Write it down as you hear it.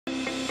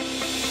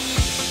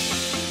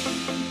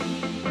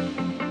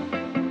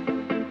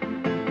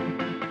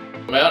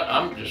Matt,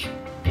 I'm just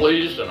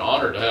pleased and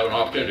honored to have an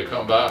opportunity to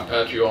come by and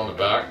pat you on the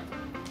back,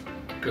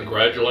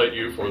 congratulate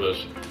you for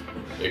this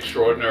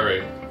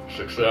extraordinary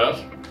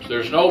success.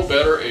 There's no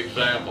better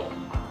example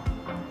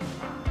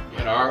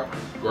in our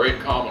great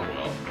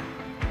Commonwealth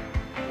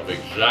of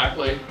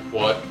exactly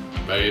what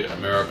made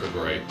America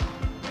great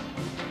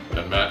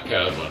than Matt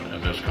Castlen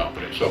and this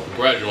company. So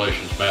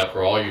congratulations, Matt,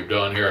 for all you've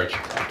done here.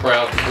 I'm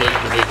proud and pleased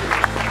to meet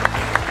you.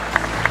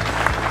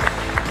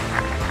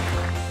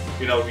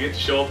 You know, you get to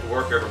show up to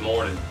work every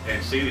morning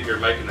and see that you're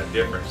making a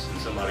difference in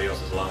somebody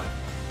else's life.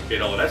 You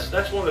know,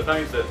 that's one of the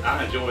things that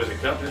I enjoy as a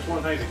company. It's one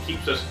of the things that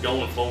keeps us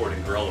going forward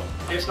and growing.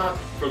 It's not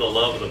for the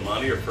love of the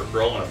money or for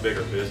growing a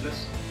bigger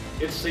business.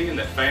 It's seeing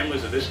that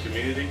families of this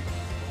community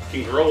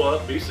can grow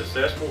up, be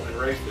successful, and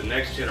raise the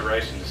next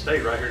generation to stay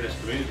right here in this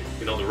community.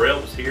 You know, the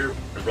rail was here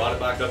and brought it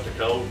back up to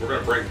code. We're going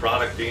to bring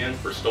product in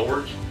for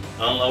storage,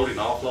 unloading,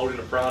 offloading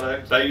the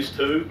product. Phase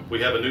 2,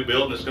 we have a new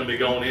building that's going to be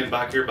going in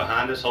back here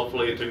behind us,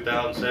 hopefully in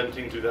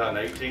 2017,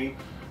 2018,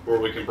 where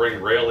we can bring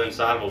rail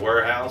inside of a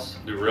warehouse,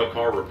 do rail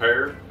car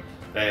repair.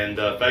 And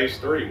phase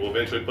 3, we'll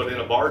eventually put in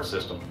a barge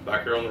system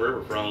back here on the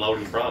river for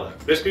unloading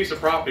product. This piece of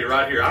property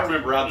right here, I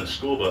remember riding the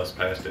school bus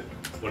past it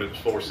when it was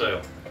for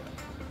sale.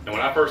 And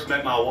when I first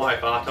met my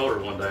wife, I told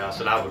her one day, I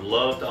said, I would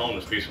love to own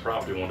this piece of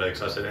property one day,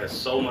 because I said it has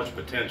so much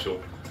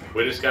potential.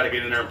 We just got to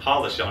get in there and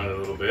polish on it a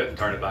little bit and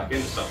turn it back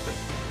into something.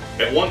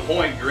 At one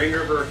point, Green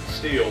River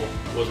Steel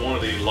was one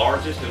of the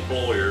largest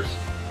employers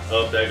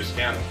of Davis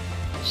County.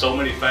 So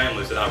many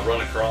families that I've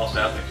run across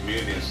out in the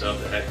community and stuff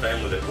that had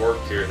family that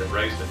worked here, that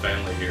raised a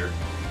family here.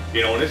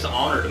 You know, and it's an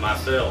honor to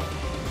myself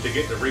to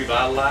get to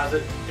revitalize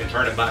it and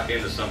turn it back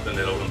into something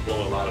that will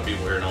employ a lot of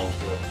people here in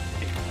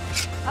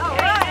Owensboro. All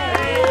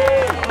right.